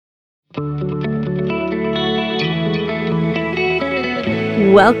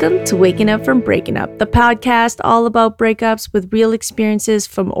Welcome to Waking Up from Breaking Up, the podcast all about breakups with real experiences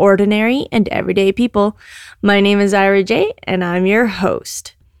from ordinary and everyday people. My name is Ira J, and I'm your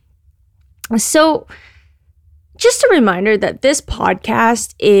host. So, just a reminder that this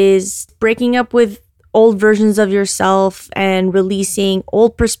podcast is breaking up with old versions of yourself and releasing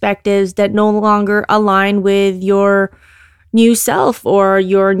old perspectives that no longer align with your new self or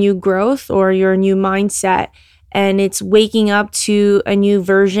your new growth or your new mindset. And it's waking up to a new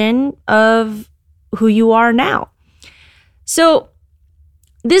version of who you are now. So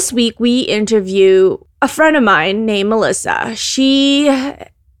this week we interview a friend of mine named Melissa. She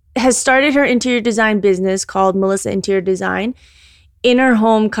has started her interior design business called Melissa Interior Design in her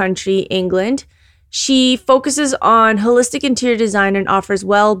home country, England. She focuses on holistic interior design and offers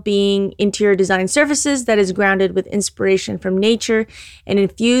well-being interior design services that is grounded with inspiration from nature and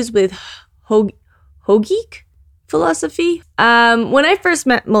infused with Hogeek philosophy. When I first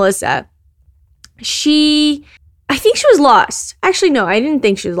met Melissa, I think she was lost. Actually, no, I didn't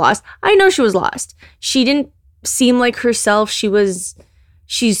think she was lost. I know she was lost. She didn't seem like herself. She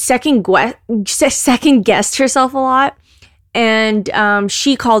second guessed herself a lot. And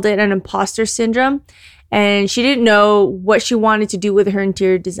she called it an imposter syndrome. And she didn't know what she wanted to do with her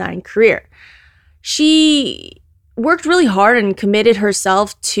interior design career. She worked really hard and committed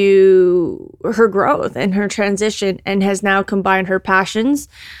herself to her growth and her transition, and has now combined her passions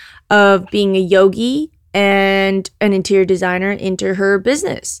of being a yogi and an interior designer into her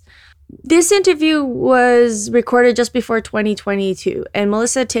business. This interview was recorded just before 2022, and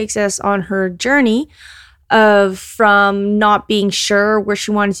Melissa takes us on her journey from not being sure where she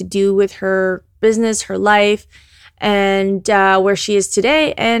wanted to do with her business, her life, and where she is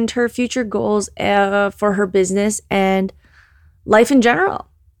today, and her future goals for her business and life in general.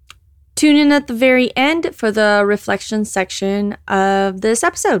 Tune in at the very end for the reflection section of this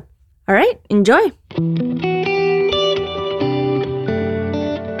episode. All right, enjoy.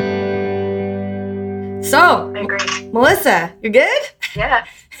 So, I'm great. Melissa, you're good? Yeah,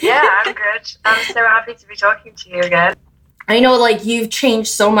 I'm good. I'm so happy to be talking to you again. I know, you've changed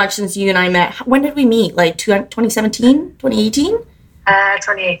so much since you and I met. When did we meet? 2017? 2018?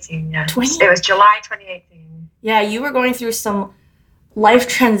 2018, yeah. It was July 2018. Yeah, you were going through some life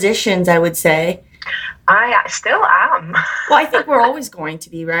transitions, I would say. I still am. Well, I think we're always going to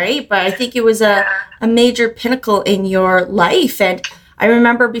be, right? But I think it was a major pinnacle in your life. And I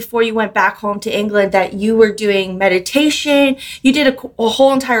remember before you went back home to England that you were doing meditation. You did a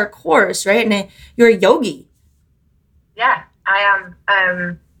whole entire course, right? And you're a yogi. Yeah, I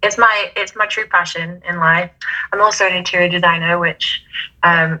am. It's my true passion in life. I'm also an interior designer, which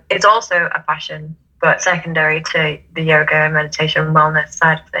is also a passion, but secondary to the yoga and meditation wellness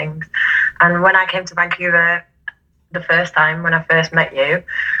side of things. And when I came to Vancouver the first time, when I first met you,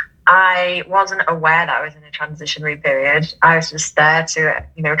 I wasn't aware that I was in a transitionary period. I was just there to,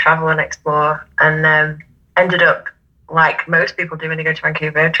 travel and explore, and ended up, like most people do when they go to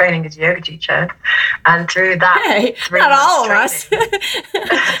Vancouver, training as a yoga teacher. And through that, not all of us.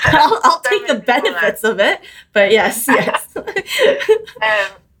 I'll take the benefits of it, but yes. Through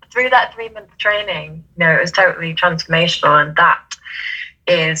that 3-month training, it was totally transformational, and that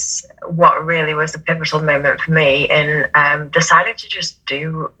is what really was the pivotal moment for me in deciding to just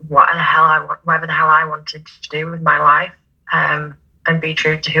do whatever the hell I wanted to do with my life, and be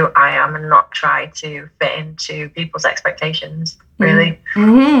true to who I am and not try to fit into people's expectations, really.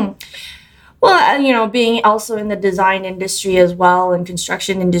 Mm-hmm. Well, being also in the design industry as well and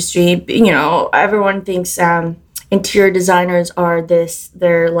construction industry, everyone thinks interior designers are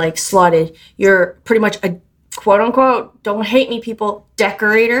they're slotted. You're pretty much a quote unquote, don't hate me people,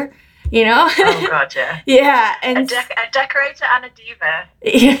 decorator, Oh God, yeah. Yeah. And a decorator and a diva.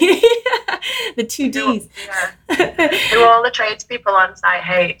 The two Ds. Who all the tradespeople on site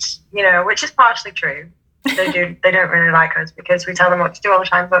hate, which is partially true. They don't really like us because we tell them what to do all the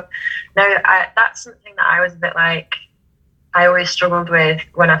time. But no, that's something that I was a bit like, I always struggled with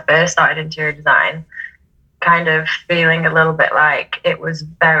when I first started interior design, kind of feeling a little bit like it was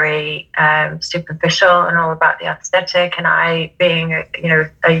very superficial and all about the aesthetic. And I, being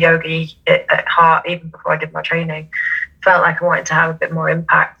a yogi at heart, even before I did my training, felt like I wanted to have a bit more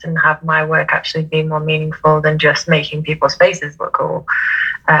impact and have my work actually be more meaningful than just making people's faces look cool.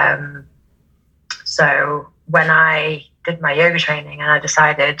 So when I did my yoga training and I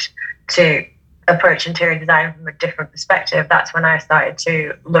decided to approach interior design from a different perspective, that's when I started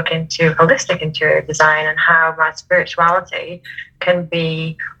to look into holistic interior design and how my spirituality can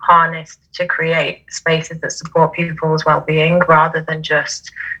be harnessed to create spaces that support people's well-being rather than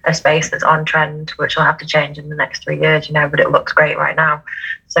just a space that's on trend, which will have to change in the next 3 years, but it looks great right now.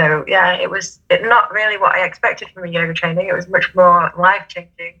 So yeah, it was not really what I expected from a yoga training. It was much more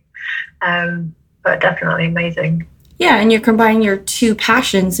life-changing, but definitely amazing. Yeah, and you're combining your two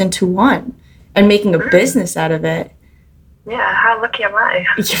passions into one and making a business out of it. Yeah, how lucky am I?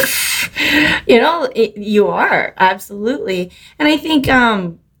 You are, absolutely. And I think,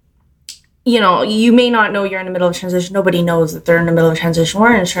 you may not know you're in the middle of a transition. Nobody knows that they're in the middle of a transition.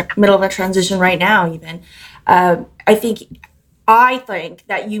 We're in the middle of a transition right now, even. I think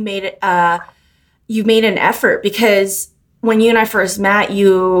that you made an effort, because when you and I first met,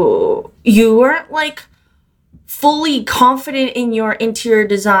 you weren't like fully confident in your interior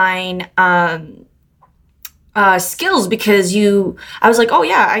design skills, because I was like, oh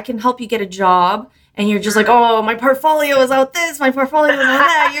yeah, I can help you get a job, and you're just like, oh, my portfolio is out this, my portfolio is out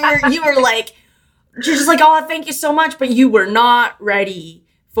that. You're just like, oh, thank you so much, but you were not ready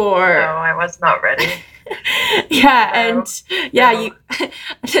for. No, I was not ready. Yeah, no, and yeah, no.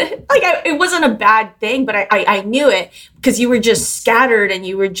 It wasn't a bad thing, but I knew it, because you were just scattered and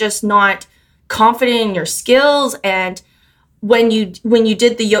you were just not confident in your skills. And when you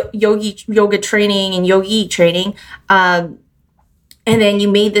did the yoga training and yogi training, and then you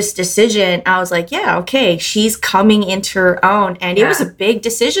made this decision, I was like, yeah, okay, she's coming into her own. And it was a big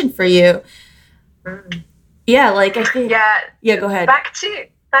decision for you. Yeah, I think. Yeah, go ahead. Back to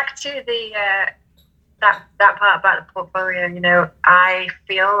the that part about the portfolio. I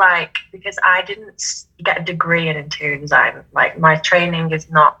feel like, because I didn't get a degree in interior design, like my training is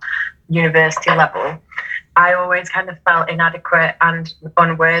not university level, I always kind of felt inadequate and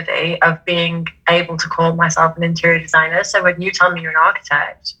unworthy of being able to call myself an interior designer. So when you tell me you're an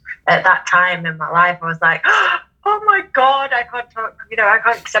architect, at that time in my life, I was like, oh my God, I can't talk, I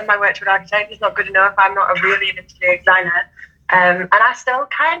can't send my work to an architect. It's not good enough. I'm not really an interior designer. And I still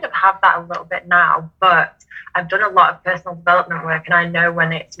kind of have that a little bit now, but I've done a lot of personal development work, and I know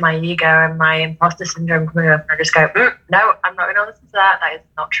when it's my ego and my imposter syndrome coming up, and I just go, no, I'm not going to listen to that. That is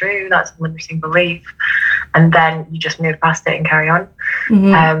not true. That's a limiting belief. And then you just move past it and carry on.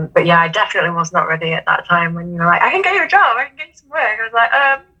 Mm-hmm. But yeah, I definitely was not ready at that time when you were like, I can get you a job, I can get you some work. I was like,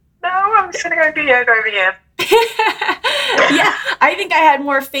 no, I'm just going to go do yoga over here. Yeah, I think I had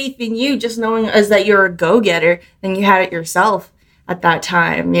more faith in you just knowing as that you're a go-getter than you had it yourself at that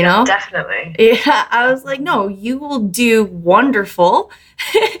time, Definitely. Yeah, I was like, no, you will do wonderful.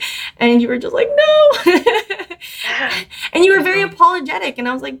 And you were just like, no. And you were very apologetic, and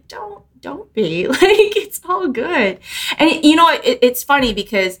I was like, don't be. It's all good. And it's funny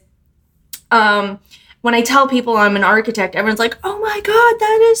because when I tell people I'm an architect, everyone's like, oh my God,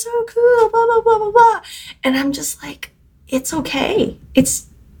 that is so cool, blah, blah, blah, blah, blah. And I'm just like, it's okay. It's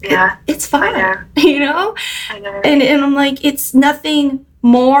fine, I know. And I'm like, it's nothing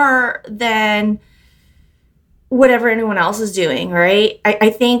more than whatever anyone else is doing, right?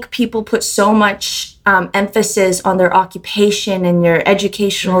 I think people put so much emphasis on their occupation and their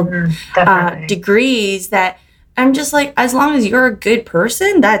educational degrees that I'm just like, as long as you're a good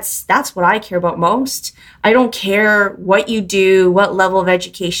person, that's what I care about most. I don't care what you do, what level of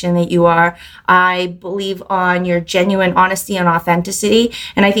education that you are. I believe on your genuine honesty and authenticity.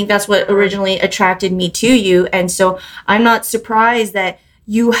 And I think that's what originally attracted me to you. And so I'm not surprised that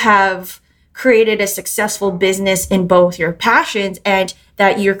you have created a successful business in both your passions, and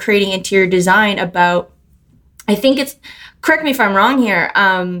that you're creating interior design about, I think it's, correct me if I'm wrong here,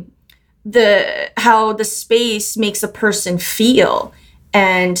 how the space makes a person feel,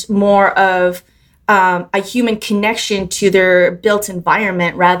 and more of a human connection to their built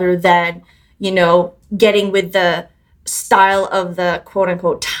environment rather than, getting with the style of the quote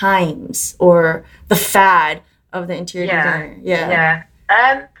unquote times or the fad of the interior designer. Yeah.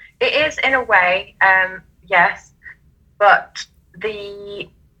 It is in a way, yes, but the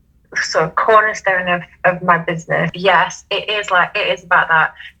sort of cornerstone of my business, yes, it is about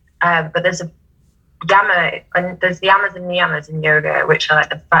that. But there's a gamma, and there's the yamas and niyamas in yoga, which are like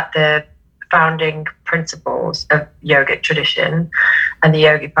the founding principles of yogic tradition and the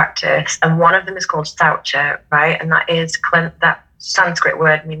yogi practice. And one of them is called saucha, right? And that is that Sanskrit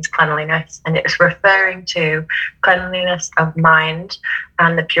word means cleanliness, and it's referring to cleanliness of mind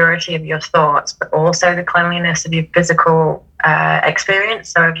and the purity of your thoughts, but also the cleanliness of your physical experience,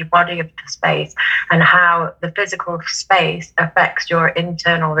 so of your body, of the space, and how the physical space affects your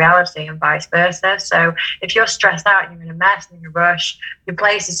internal reality and vice versa. So if you're stressed out and you're in a mess and in a rush, your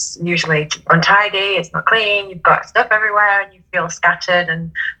place is usually untidy, it's not clean, you've got stuff everywhere, and you feel scattered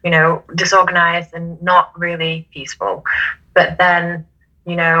and, disorganized and not really peaceful. But then,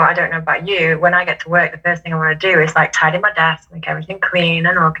 I don't know about you, when I get to work, the first thing I want to do is like tidy my desk, make everything clean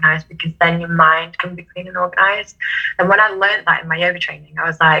and organized, because then your mind can be clean and organized. And when I learned that in my yoga training, I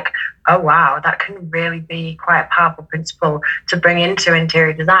was like, oh wow, that can really be quite a powerful principle to bring into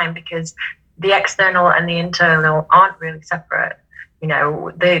interior design, because the external and the internal aren't really separate.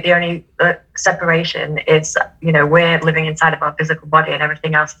 The only separation is, we're living inside of our physical body and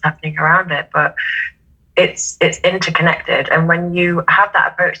everything else is happening around it. But it's interconnected. And when you have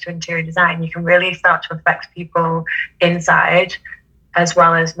that approach to interior design, you can really start to affect people inside, as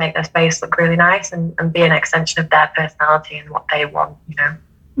well as make their space look really nice and be an extension of their personality and what they want,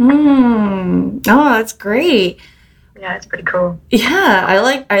 Oh, that's great. Yeah, it's pretty cool. Yeah, I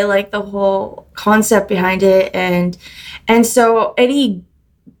like the whole concept behind it. And so any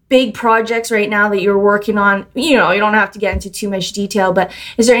big projects right now that you're working on, you don't have to get into too much detail, but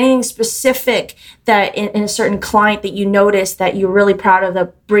is there anything specific that in a certain client that you notice that you're really proud of,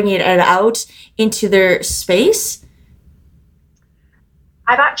 that bringing it out into their space?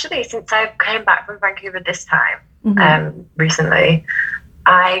 I've actually, since I came back from Vancouver this time, recently,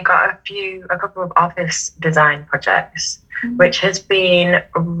 I got a couple of office design projects, which has been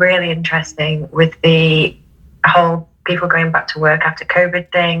really interesting with the whole people going back to work after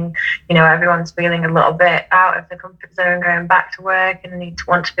COVID thing. Everyone's feeling a little bit out of the comfort zone going back to work and need to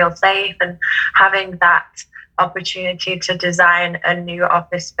want to feel safe, and having that opportunity to design a new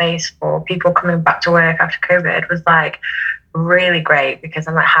office space for people coming back to work after COVID was like really great, because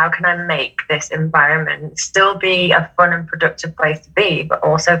I'm like, how can I make this environment still be a fun and productive place to be, but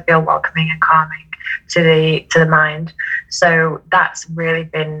also feel welcoming and calming to the mind? So that's really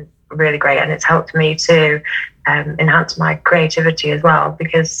been really great, and it's helped me to enhance my creativity as well,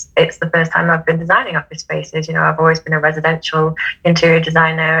 because it's the first time I've been designing office spaces. I've always been a residential interior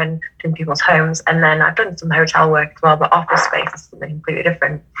designer and doing people's homes, and then I've done some hotel work as well, but office space is something completely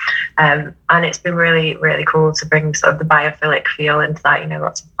different. And it's been really, really cool to bring sort of the biophilic feel into that,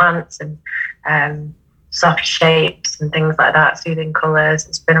 lots of plants and soft shapes and things like that, soothing colors.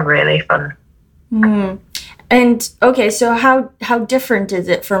 It's been really fun. And okay, so how different is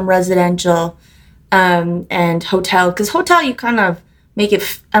it from residential and hotel? Because hotel, you kind of make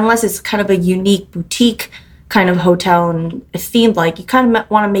it, unless it's kind of a unique boutique kind of hotel and themed, like you kind of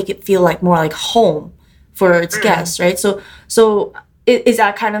want to make it feel like more like home for its guests, right? So is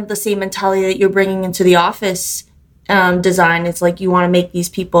that kind of the same mentality that you're bringing into the office design? It's like you want to make these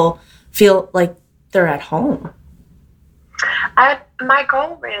people feel like they're at home. My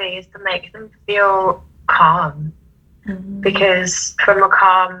goal really is to make them feel calm, because from a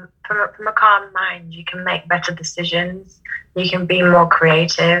calm mind, you can make better decisions, you can be more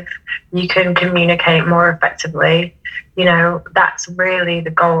creative, you can communicate more effectively. That's really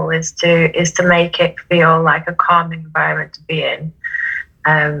the goal, is to make it feel like a calming environment to be in,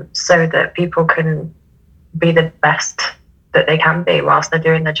 so that people can be the best that they can be whilst they're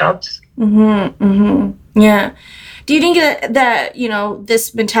doing their jobs. Yeah. Do you think that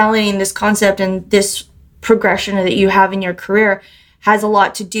this mentality and this concept and this progression that you have in your career has a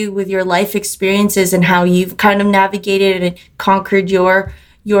lot to do with your life experiences and how you've kind of navigated and conquered your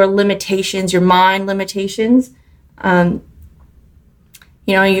limitations, your mind limitations?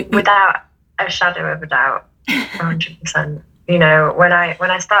 Without a shadow of a doubt, 100%. When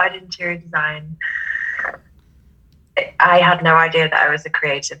I started interior design, I had no idea that I was a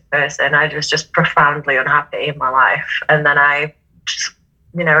creative person. I was just profoundly unhappy in my life. And then I just,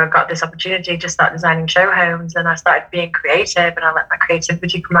 I got this opportunity to start designing show homes, and I started being creative, and I let my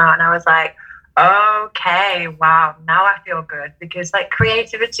creativity come out, and I was like, okay, wow, now I feel good, because like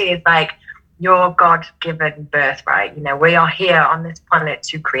creativity is like your God-given birthright. We are here on this planet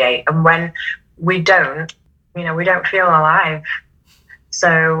to create, and when we don't, we don't feel alive.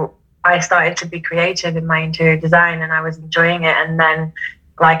 So I started to be creative in my interior design, and I was enjoying it. And then,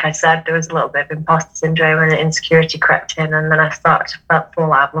 like I said, there was a little bit of imposter syndrome and insecurity crept in, and then I started to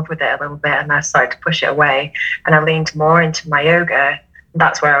fall out of love with it a little bit, and I started to push it away, and I leaned more into my yoga.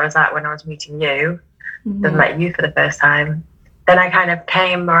 That's where I was at when I was meeting you, then met you for the first time. Then I kind of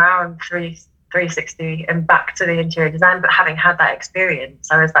came around 360 and back to the interior design, but having had that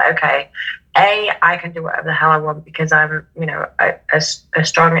experience, I was like, okay, I can do whatever the hell I want, because I'm, a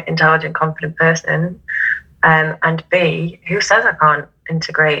strong, intelligent, confident person. And B, who says I can't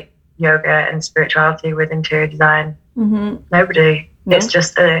integrate yoga and spirituality with interior design? Nobody. No. It's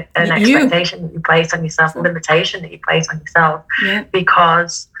just an expectation that you place on yourself, a limitation that you place on yourself,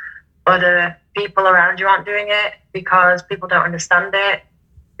 because other people around you aren't doing it, because people don't understand it,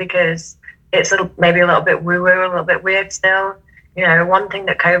 because it's maybe a little bit woo-woo, a little bit weird still. You know, one thing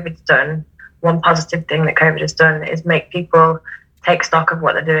that COVID's done, one positive thing that COVID has done, is make people take stock of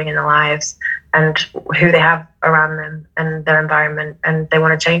what they're doing in their lives and who they have around them and their environment, and they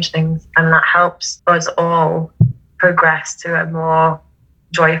want to change things. And that helps us all progress to a more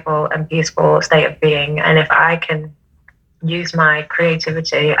joyful and peaceful state of being. And if I can use my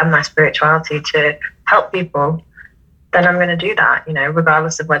creativity and my spirituality to help people, then I'm going to do that, you know,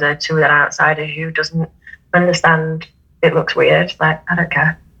 regardless of whether to an outsider who doesn't understand it looks weird. Like, I don't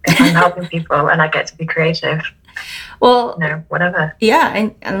care. If I'm helping people and I get to be creative, well, you know, whatever. Yeah,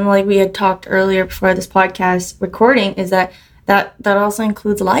 and like we had talked earlier before this podcast recording, is that also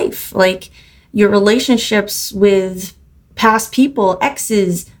includes life, like your relationships with past people,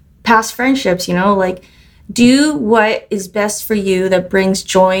 exes, past friendships, you know, like do what is best for you that brings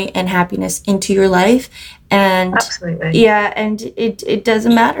joy and happiness into your life. And absolutely. Yeah, and it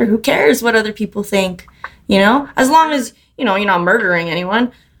doesn't matter. Who cares what other people think, you know, as long as, you know, you're not murdering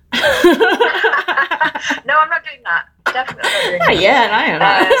anyone. No, I'm not doing that. Definitely not doing that. Yeah, and I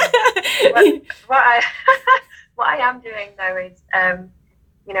am. What I am doing though is,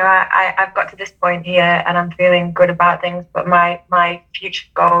 you know, I've got to this point here and I'm feeling good about things, but my future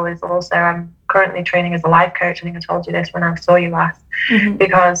goal is also, I'm currently training as a life coach. I think I told you this when I saw you last,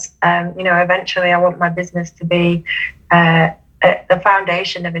 because, you know, eventually I want my business to be the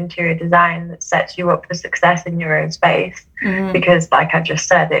foundation of interior design that sets you up for success in your own space. Because like I just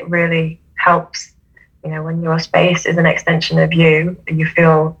said, it really helps, you know, when your space is an extension of you, you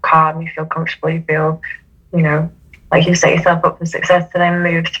feel calm, you feel comfortable, you feel, you know, like you set yourself up for success to then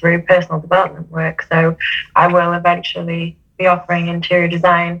move through personal development work. So I will eventually be offering interior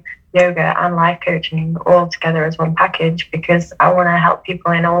design, yoga and life coaching all together as one package, because I want to help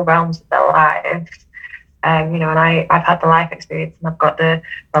people in all realms of their lives. You know, and I've had the life experience, and I've got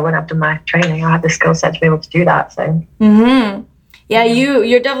when I've done my training, I have the skill set to be able to do that. So yeah,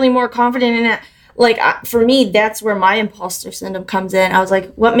 you're definitely more confident in it. Like for me, that's where my imposter syndrome comes in. I was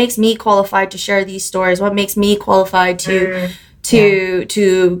like, what makes me qualified to share these stories? What makes me qualified to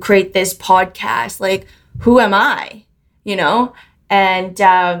create this podcast? Like, who am I? You know? And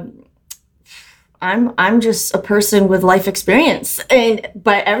I'm just a person with life experience,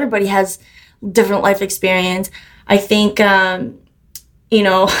 but everybody has different life experience. I think you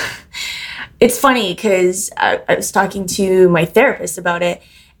know, it's funny because I was talking to my therapist about it,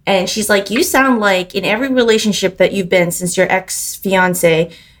 and she's like, you sound like in every relationship that you've been since your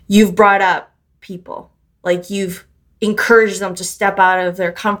ex-fiance, you've brought up people. Like you've encouraged them to step out of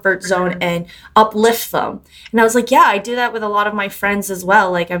their comfort zone and uplift them. And I was like, yeah, I do that with a lot of my friends as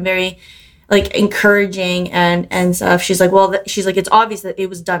well. Like I'm very like encouraging and stuff. She's like, well, she's like, it's obvious that it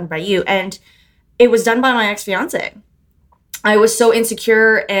was done by you. And it was done by my ex-fiance. I was so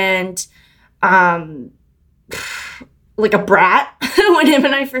insecure and like a brat when him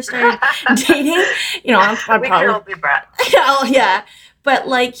and I first started dating. You know, I'm we probably all be brats. Oh, yeah. But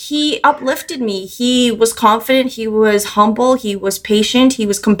like he uplifted me. He was confident. He was humble. He was patient. He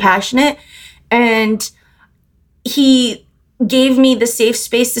was compassionate. And he gave me the safe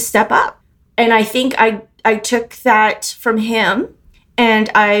space to step up. And I think I took that from him, and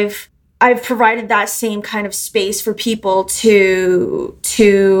I've provided that same kind of space for people to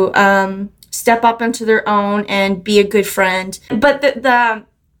step up into their own and be a good friend. But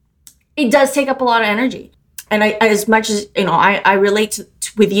it does take up a lot of energy. And I as much as, you know, I relate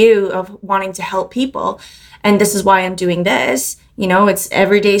with you of wanting to help people. And this is why I'm doing this. You know, it's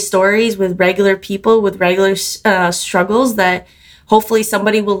everyday stories with regular people with regular struggles that hopefully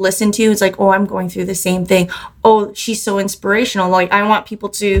somebody will listen to. It's like, oh, I'm going through the same thing. Oh, she's so inspirational. Like I want people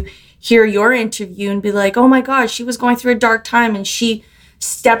to hear your interview and be like, oh my gosh, she was going through a dark time and she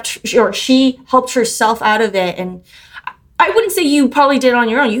helped herself out of it. And I wouldn't say you probably did it on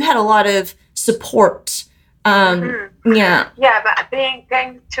your own. You had a lot of support. Yeah, but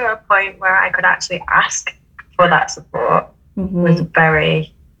getting to a point where I could actually ask for that support was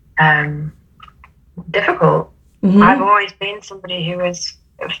very difficult. I've always been somebody who was,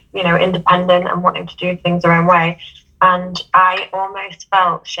 you know, independent and wanting to do things their own way, and I almost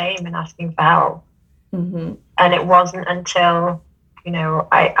felt shame in asking for help. And it wasn't until, you know,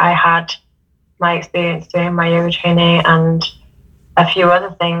 I had my experience doing my yoga training and a few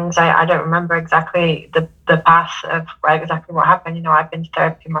other things. I don't remember exactly the path of exactly what happened. You know, I've been to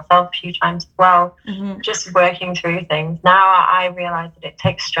therapy myself a few times as well, just working through things. Now I realize that it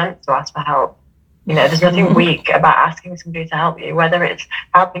takes strength to ask for help. You know, there's nothing weak about asking somebody to help you, whether it's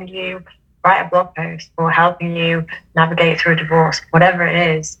helping you write a blog post or helping you navigate through a divorce, whatever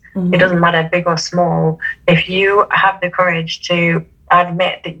it is. It doesn't matter, big or small. If you have the courage to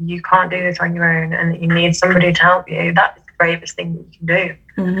admit that you can't do this on your own and that you need somebody to help you, that's the bravest thing that you can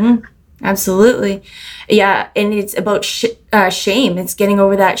do. Absolutely. Yeah. And it's about shame. It's getting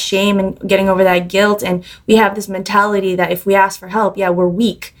over that shame and getting over that guilt. And we have this mentality that if we ask for help, we're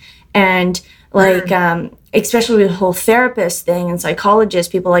weak. And like, especially with the whole therapist thing and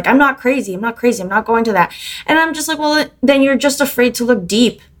psychologists, people are like, I'm not crazy. I'm not going to that. And I'm just like, well, then you're just afraid to look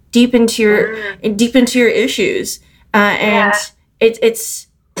deep into your issues. And it's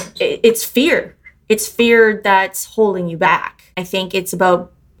fear. It's fear that's holding you back. I think it's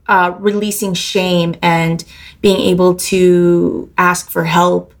about releasing shame and being able to ask for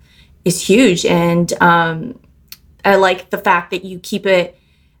help is huge. And I like the fact that you keep it,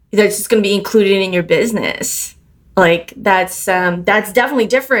 that's just going to be included in your business. Like that's definitely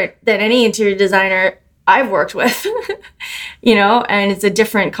different than any interior designer I've worked with, you know, and it's a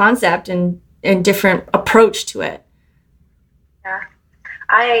different concept and different approach to it. Yeah.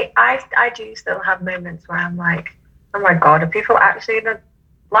 I do still have moments where I'm like, oh my God, are people actually gonna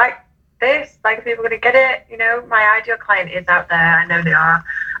like this? Like, are people gonna get it? You know, my ideal client is out there. I know they are.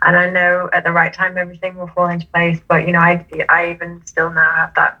 And I know at the right time, everything will fall into place. But, you know, I even still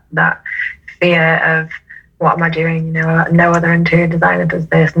now have that fear of what am I doing? You know, no other interior designer does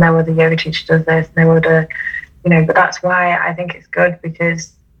this. No other yoga teacher does this. No other, you know, but that's why I think it's good,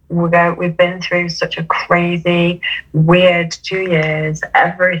 because we've been through such a crazy, weird 2 years.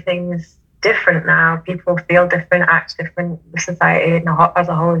 Everything's different now. People feel different, act different. Society as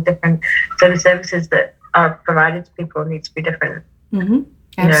a whole is different. So the services that are provided to people need to be different.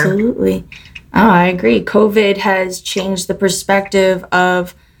 Absolutely. Oh, I agree. COVID has changed the perspective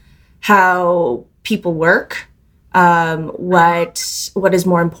of how people work, what is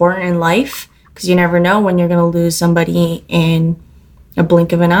more important in life, because you never know when you're going to lose somebody in a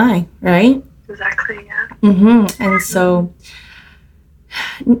blink of an eye, right? Exactly, yeah. And so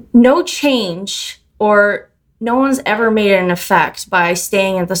no change, or no one's ever made an effect by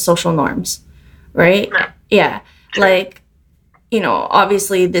staying at the social norms, right? No. Yeah. True. Like, you know,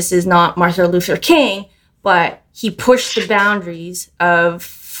 obviously this is not Martin Luther King, but he pushed the boundaries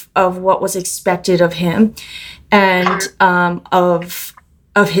of what was expected of him and of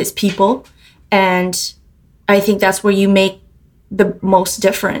his people. And I think that's where you make the most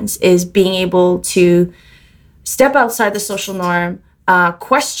difference, is being able to step outside the social norm,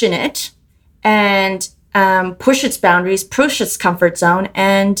 question it, and push its boundaries, push its comfort zone,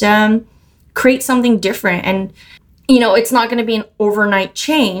 and create something different. And you know, it's not going to be an overnight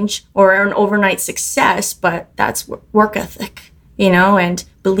change or an overnight success, but that's work ethic, you know, and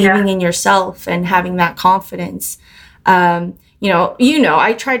believing in yourself and having that confidence. You know,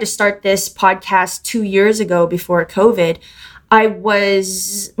 I tried to start this podcast 2 years ago before COVID. I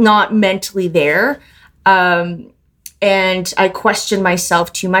was not mentally there. And I questioned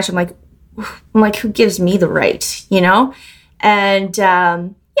myself too much. I'm like, who gives me the right, you know? And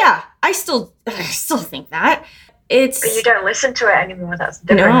I still think that. But you don't listen to it anymore. That's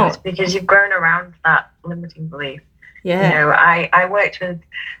the difference, because you've grown around that limiting belief. Yeah. You know, I worked with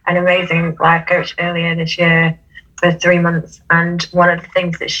an amazing life coach earlier this year for 3 months, and one of the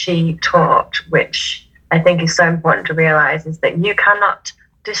things that she taught, which I think is so important to realize, is that you cannot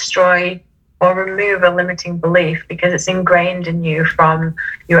destroy or remove a limiting belief because it's ingrained in you from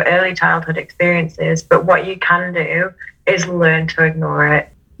your early childhood experiences. But what you can do is learn to ignore it.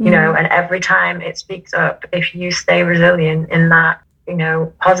 You know, and every time it speaks up, if you stay resilient in that, you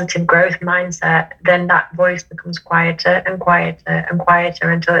know, positive growth mindset, then that voice becomes quieter and quieter and quieter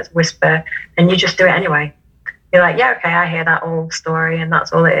until it's whisper, and you just do it anyway. You're like, yeah, okay, I hear that old story, and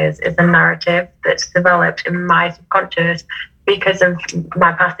that's all it is. It's a narrative that's developed in my subconscious because of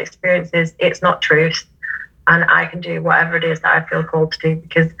my past experiences. It's not truth. And I can do whatever it is that I feel called to do,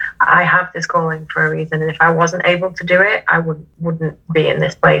 because I have this calling for a reason. And if I wasn't able to do it, I wouldn't be in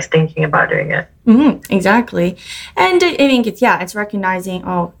this place thinking about doing it. Exactly. And I think it's recognizing,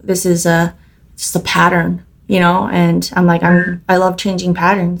 oh, this is just a pattern, you know. And I'm like, I love changing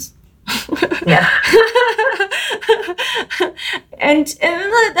patterns. Yeah. and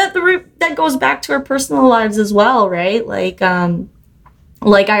that goes back to our personal lives as well, right? Like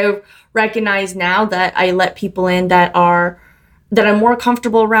I recognize now that I let people in that I'm more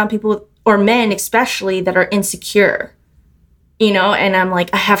comfortable around people, or men especially, that are insecure, and I'm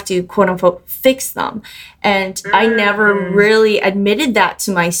like, I have to quote unquote fix them. And I never really admitted that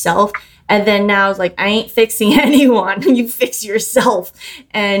to myself. And then now it's like, I ain't fixing anyone. You fix yourself,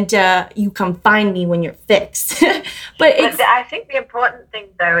 and you come find me when you're fixed. But I think the important thing,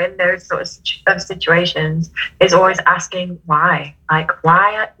 though, in those sorts of situations is always asking why. Like,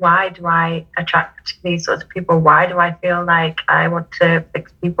 why do I attract these sorts of people? Why do I feel like I want to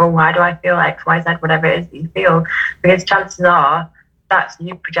fix people? Why do I feel X, Y, Z, whatever it is that you feel? Because chances are that's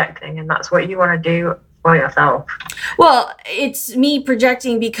you projecting, and that's what you want to do for yourself. Well, it's me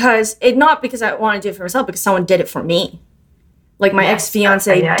projecting not because I want to do it for myself, because someone did it for me. Like my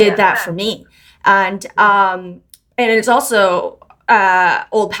ex-fiance did that for me. And it's also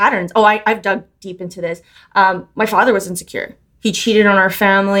old patterns. Oh, I've dug deep into this. My father was insecure. He cheated on our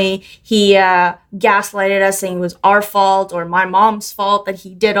family. He gaslighted us, saying it was our fault or my mom's fault that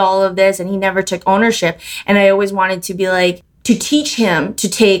he did all of this, and he never took ownership. And I always wanted to be like, to teach him to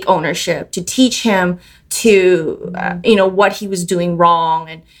take ownership, to teach him to, what he was doing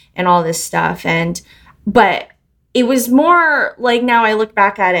wrong and all this stuff. But it was more like, now I look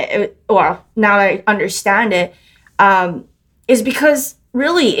back at it, now I understand it, is because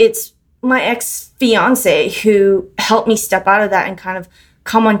really it's my ex-fiance who helped me step out of that and kind of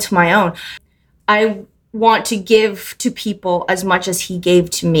come onto my own. I want to give to people as much as he gave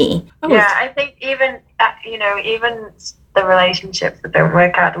to me. Yeah, I think even the relationships that don't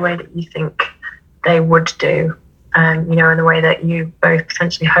work out the way that you think they would do, and the way that you both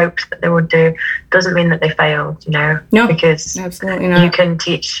potentially hoped that they would do, doesn't mean that they failed, No, because absolutely not. You can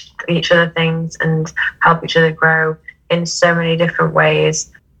teach each other things and help each other grow in so many different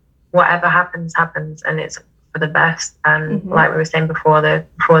ways. Whatever happens, and it's for the best. And like we were saying before the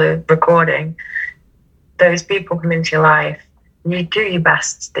recording, those people come into your life, you do your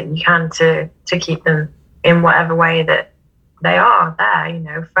best that you can to keep them in whatever way that they are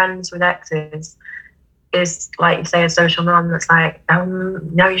there. Friends with exes is, like you say, a social norm that's like,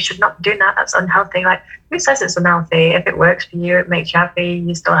 no, you should not be doing that. That's unhealthy. Like, who says it's unhealthy? If it works for you, it makes you happy,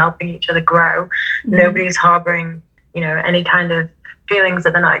 you're still helping each other grow. Nobody's harboring, any kind of feelings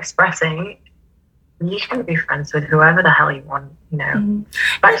that they're not expressing. You can be friends with whoever the hell you want,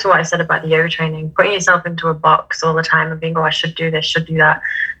 Back to what I said about the yoga training, putting yourself into a box all the time and being, I should do this, should do that.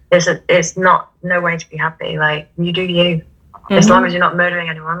 It's not no way to be happy. Like, you do you. As long as you're not murdering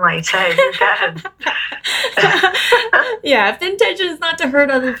anyone, like you say, you can. Yeah, if the intention is not to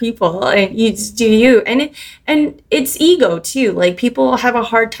hurt other people, and you just do you. And it's ego too. Like, people have a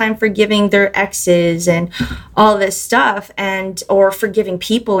hard time forgiving their exes and all this stuff, or forgiving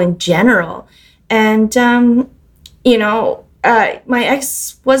people in general. And my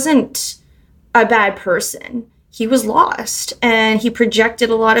ex wasn't a bad person. He was lost, and he projected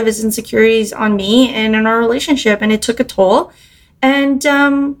a lot of his insecurities on me and in our relationship, and it took a toll. And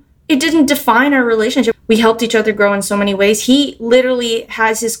it didn't define our relationship. We helped each other grow in so many ways. He literally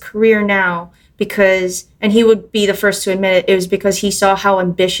has his career now and he would be the first to admit it was because he saw how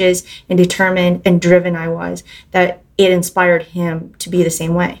ambitious and determined and driven I was, that it inspired him to be the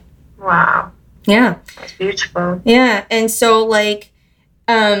same way. Wow. Yeah. That's beautiful. Yeah. And so, like,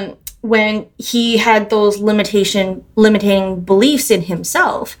 when he had those limiting beliefs in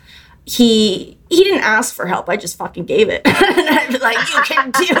himself, he didn't ask for help. I just fucking gave it. And I'd be like, you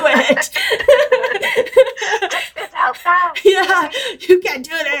can do it. Take this help out. Yeah, you can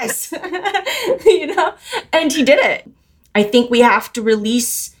do this. And he did it. I think we have to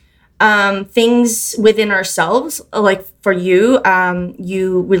release things within ourselves. Like, for you,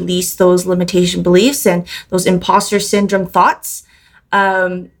 you release those limitation beliefs and those imposter syndrome thoughts.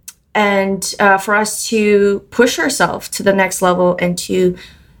 And for us to push ourselves to the next level and to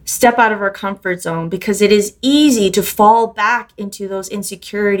step out of our comfort zone, because it is easy to fall back into those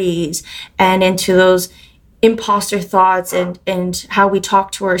insecurities and into those imposter thoughts and how we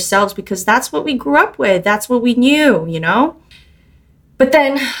talk to ourselves, because that's what we grew up with. That's what we knew, But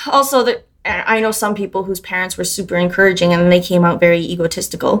then also I know some people whose parents were super encouraging and they came out very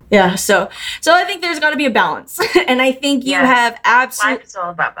egotistical. Yeah. So I think there's got to be a balance. And I think you have absolutely... Life is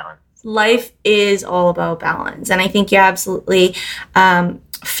all about balance. Life is all about balance. And I think you absolutely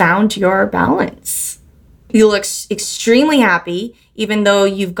found your balance. You look extremely happy, even though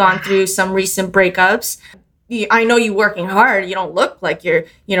you've gone through some recent breakups. I know you're working hard. You don't look like you're,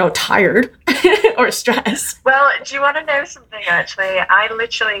 tired or stressed. Well, do you want to know something, actually? I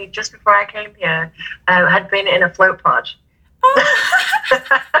literally, just before I came here, had been in a float pod.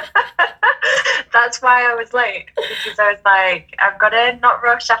 That's why I was late, because I was like, I've got to not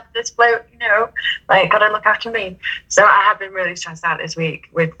rush after this float, got to look after me. So I have been really stressed out this week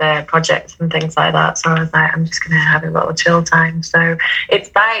with the projects and things like that. So I was like, I'm just going to have a little chill time. So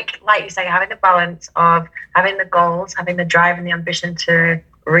it's like you say, having the balance of having the goals, having the drive and the ambition to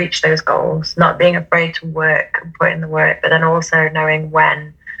reach those goals, not being afraid to work and put in the work, but then also knowing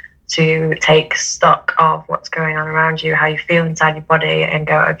when to take stock of what's going on around you, how you feel inside your body, and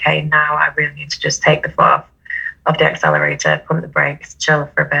go, okay, now I really need to just take the foot off of the accelerator, pump the brakes, chill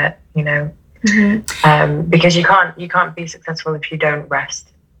for a bit, because you can't be successful if you don't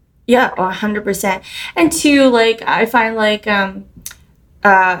rest. Yeah, 100%. And two, like, I find like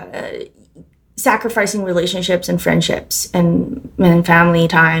sacrificing relationships and friendships and family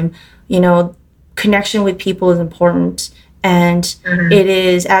time, connection with people is important. And it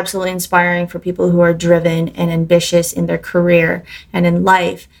is absolutely inspiring for people who are driven and ambitious in their career and in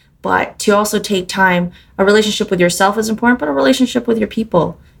life. But to also take time, a relationship with yourself is important, but a relationship with your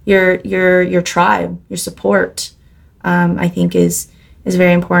people, your tribe, your support, I think is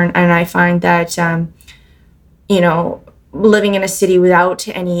very important. And I find that, living in a city without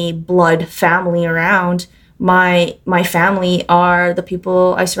any blood family around, my family are the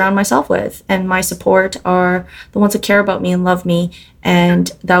people I surround myself with, and my support are the ones that care about me and love me,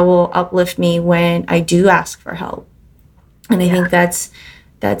 and that will uplift me when I do ask for help. And I think that's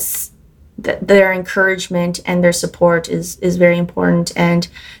their encouragement and their support is very important. And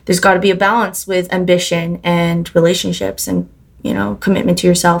there's got to be a balance with ambition and relationships and commitment to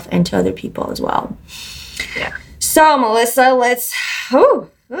yourself and to other people as well. Yeah. So Melissa, let's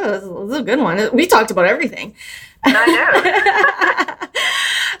this is a good one. We talked about everything. I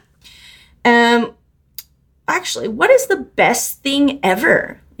know. Actually, what is the best thing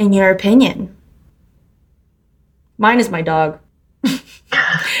ever, in your opinion? Mine is my dog.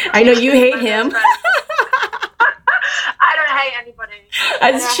 I know you hate him. I don't hate anybody.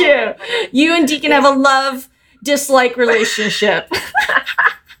 That's true. You and Deacon have a love-dislike relationship.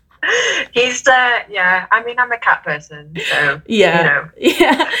 He's I'm a cat person, so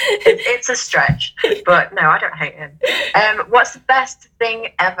it's a stretch, but no, I don't hate him. What's the best thing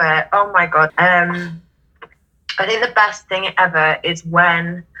ever? Oh my god. I think the best thing ever is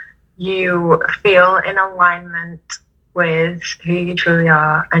when you feel in alignment with who you truly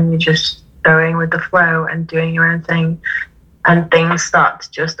are, and you're just going with the flow and doing your own thing, and things start to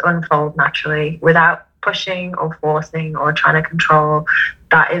just unfold naturally without pushing or forcing or trying to control.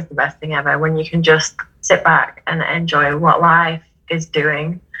 That is the best thing ever, when you can just sit back and enjoy what life is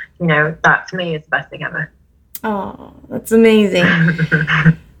doing. That to me is the best thing ever. Oh, that's amazing.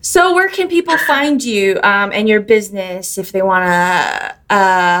 So where can people find you and your business if they want to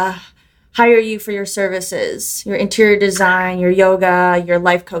hire you for your services, your interior design, your yoga, your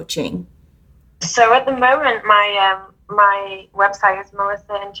life coaching? So at the moment, my website is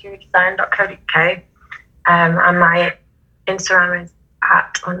melissainteriordesign.co.uk, and my Instagram is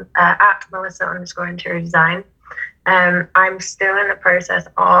at Melissa_interior design. I'm still in the process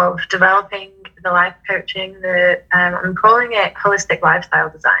of developing the life coaching. I'm calling it holistic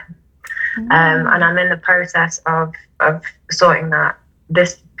lifestyle design, and I'm in the process of sorting that.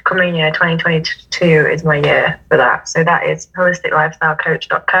 This coming year, 2022, is my year for that. So that is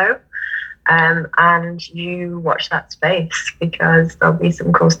holisticlifestylecoach.co. And you watch that space, because there'll be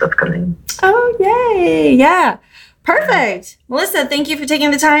some cool stuff coming. Oh, yay. Yeah. Perfect. Melissa, thank you for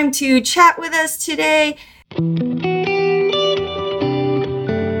taking the time to chat with us today.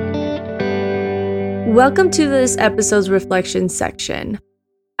 Welcome to this episode's reflection section.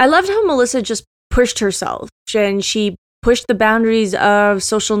 I loved how Melissa just pushed herself, and she pushed the boundaries of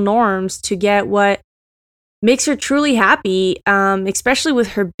social norms to get what makes her truly happy, especially with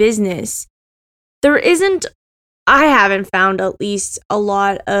her business. I haven't found at least a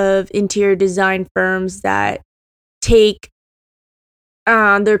lot of interior design firms that take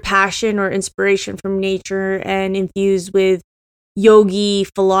their passion or inspiration from nature and infuse with yoga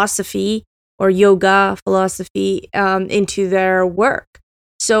philosophy into their work.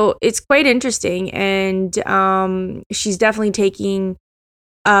 So it's quite interesting, and she's definitely taking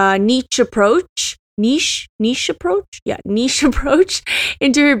a niche approach into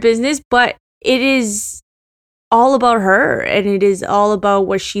her business, but it is all about her, and it is all about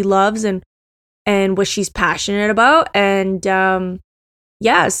what she loves and what she's passionate about. And so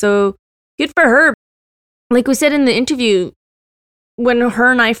good for her. Like we said in the interview, when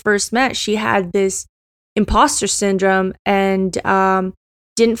her and I first met, she had this imposter syndrome and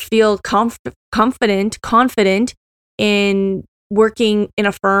didn't feel confident in working in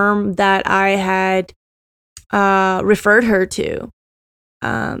a firm that I had referred her to.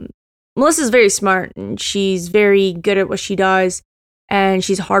 Melissa's very smart and she's very good at what she does, and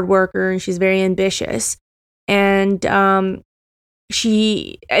she's a hard worker and she's very ambitious. And I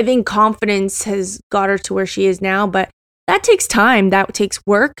think confidence has got her to where she is now, but that takes time. That takes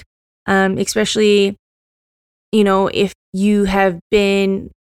work, especially, if you have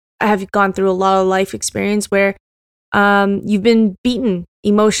gone through a lot of life experience where you've been beaten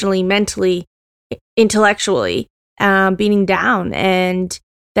emotionally, mentally, intellectually, beating down. And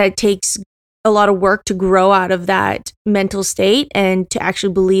that takes a lot of work to grow out of that mental state and to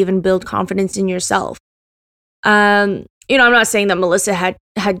actually believe and build confidence in yourself. I'm not saying that Melissa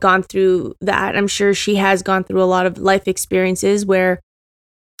had gone through that. I'm sure she has gone through a lot of life experiences where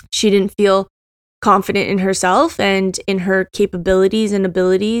she didn't feel confident in herself and in her capabilities and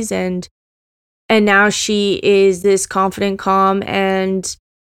abilities, and now she is this confident, calm, and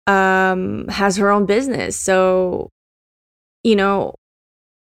has her own business. So,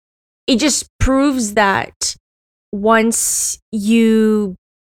 it just proves that once you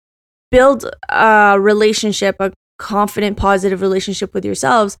build a relationship, a confident, positive relationship with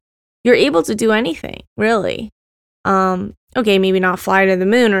yourselves, you're able to do anything, really. Okay, maybe not fly to the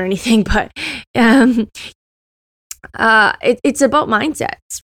moon or anything, but it's about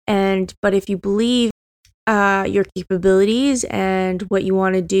mindsets. But if you believe your capabilities and what you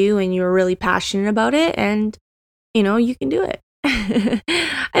want to do, and you're really passionate about it, and you can do it.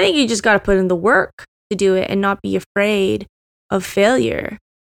 I think you just got to put in the work to do it and not be afraid of failure.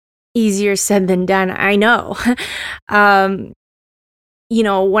 Easier said than done, I know. When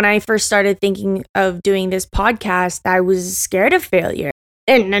I first started thinking of doing this podcast, I was scared of failure.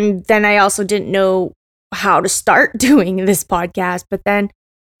 And then I also didn't know how to start doing this podcast. But then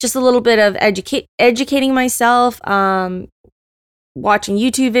just a little bit of educating myself, watching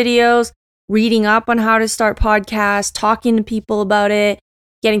YouTube videos, reading up on how to start podcasts, talking to people about it,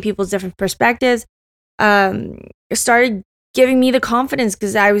 getting people's different perspectives, started giving me the confidence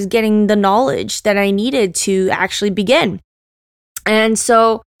because I was getting the knowledge that I needed to actually begin. And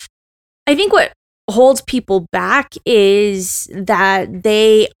so I think what holds people back is that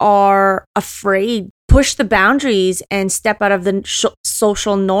they are afraid to push the boundaries and step out of the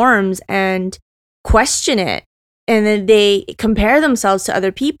social norms and question it. And then they compare themselves to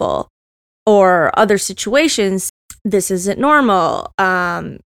other people or other situations. This isn't normal.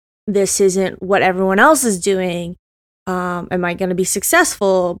 This isn't what everyone else is doing. Am I going to be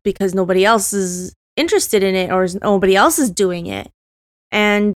successful because nobody else is interested in it or nobody else is doing it?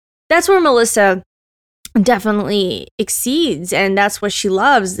 And that's where Melissa definitely exceeds. And that's what she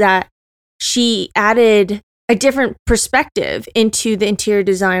loves, that she added a different perspective into the interior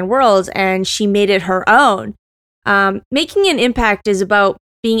design world and she made it her own. Making an impact is about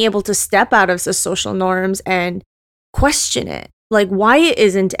being able to step out of the social norms and question it. Like, why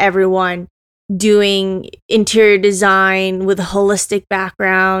isn't everyone doing interior design with a holistic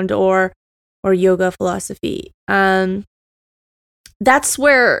background or yoga philosophy? That's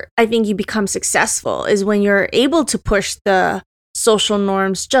where I think you become successful, is when you're able to push the social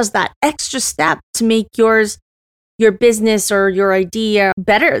norms just that extra step to make your business or your idea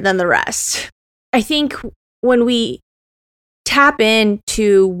better than the rest. I think when we tap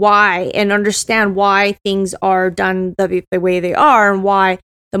into why and understand why things are done the way they are and why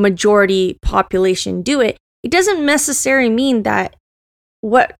the majority population do it, it doesn't necessarily mean that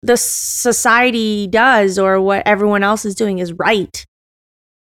what the society does or what everyone else is doing is right.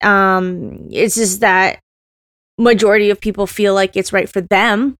 It's just that majority of people feel like it's right for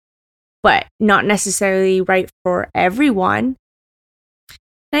them, but not necessarily right for everyone.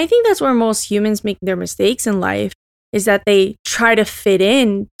 And I think that's where most humans make their mistakes in life, is that they try to fit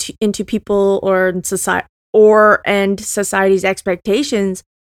into people or society's expectations,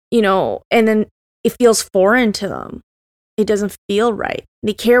 and then it feels foreign to them. It doesn't feel right.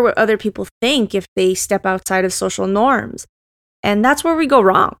 They care what other people think if they step outside of social norms. And that's where we go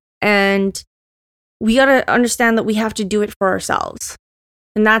wrong. And we got to understand that we have to do it for ourselves.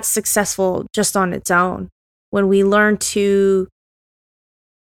 And that's successful just on its own. When we learn to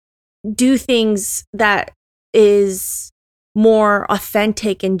do things that is more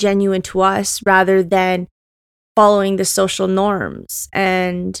authentic and genuine to us rather than following the social norms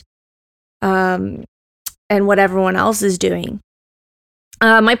and what everyone else is doing.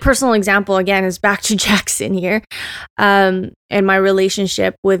 My personal example, again, is back to Jackson here, and my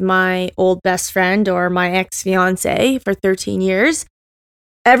relationship with my old best friend, or my ex-fiance, for 13 years.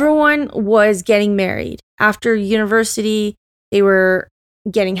 Everyone was getting married. After university, they were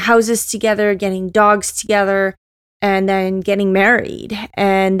getting houses together, getting dogs together, and then getting married,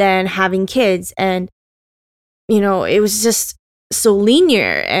 and then having kids. And, it was just so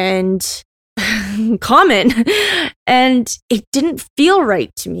linear and common, and it didn't feel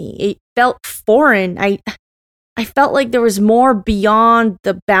right to me. It felt foreign. I felt like there was more beyond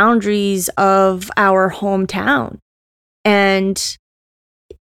the boundaries of our hometown. And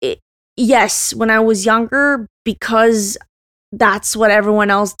yes, when I was younger, because that's what everyone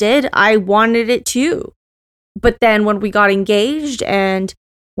else did, I wanted it too. But then when we got engaged and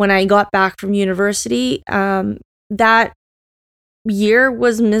when I got back from university, that year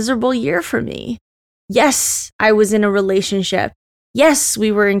was a miserable year for me. Yes, I was in a relationship. Yes,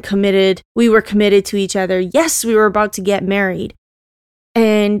 we were committed to each other. Yes, we were about to get married.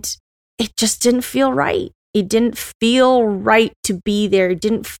 And it just didn't feel right. It didn't feel right to be there. It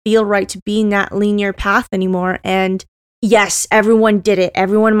didn't feel right to be in that linear path anymore. And yes, everyone did it.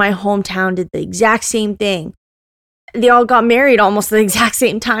 Everyone in my hometown did the exact same thing. They all got married almost the exact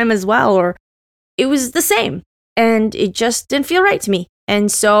same time as well, or it was the same. And it just didn't feel right to me.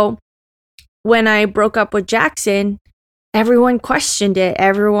 And so when I broke up with Jackson, everyone questioned it.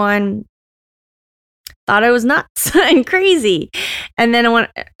 Everyone thought I was nuts and crazy. And then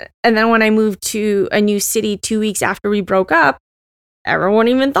when I moved to a new city 2 weeks after we broke up, everyone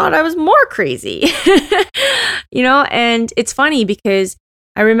even thought I was more crazy. And it's funny because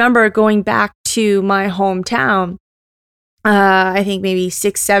I remember going back to my hometown, I think maybe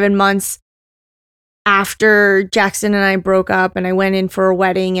 6-7 months after Jackson and I broke up, and I went in for a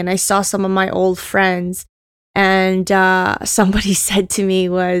wedding and I saw some of my old friends, and somebody said to me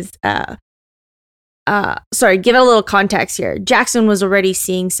was, sorry, give it a little context here. Jackson was already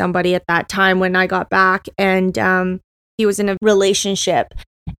seeing somebody at that time when I got back, and he was in a relationship.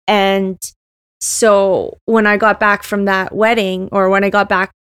 And so when I got back from that wedding, or when I got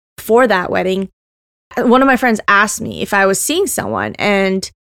back for that wedding, one of my friends asked me if I was seeing someone, and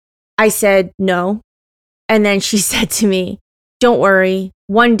I said no. And then she said to me, "Don't worry,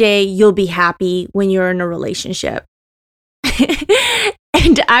 one day you'll be happy when you're in a relationship."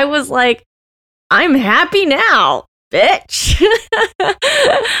 And I was like, I'm happy now, bitch.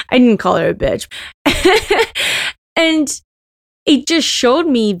 I didn't call her a bitch. And it just showed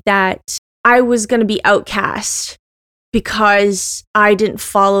me that I was going to be outcast because I didn't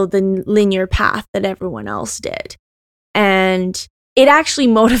follow the linear path that everyone else did. And it actually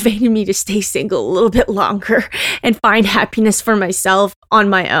motivated me to stay single a little bit longer and find happiness for myself on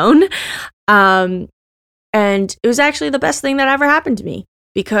my own. And it was actually the best thing that ever happened to me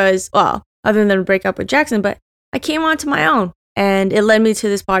because, well, other than break up with Jackson, but I came onto my own, and it led me to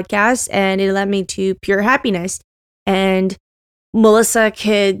this podcast, and it led me to pure happiness. And Melissa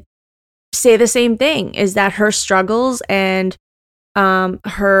could say the same thing, is that her struggles and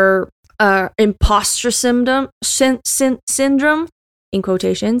her imposter syndrome in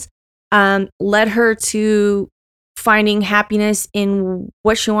quotations led her to finding happiness in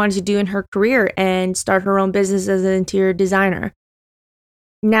what she wanted to do in her career and start her own business as an interior designer.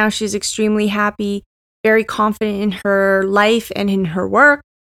 Now she's extremely happy, very confident in her life and in her work.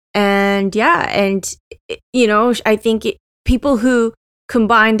 And I think people who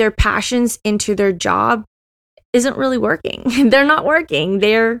combine their passions into their job isn't really working. They're not working.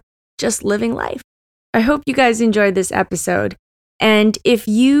 They're just living life. I hope you guys enjoyed this episode. And if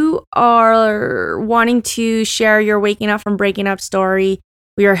you are wanting to share your waking up from breaking up story,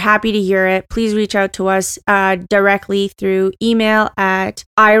 we are happy to hear it. Please reach out to us directly through email at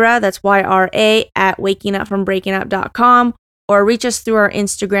Ira, that's YRA, at wakingupfrombreakingup.com, or reach us through our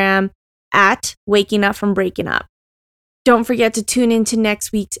Instagram at wakingupfrombreakingup. Don't forget to tune into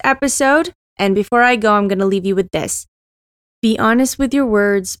next week's episode. And before I go, I'm going to leave you with this. Be honest with your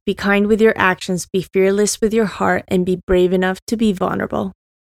words, be kind with your actions, be fearless with your heart, and be brave enough to be vulnerable.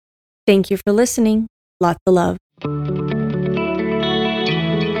 Thank you for listening. Lots of love.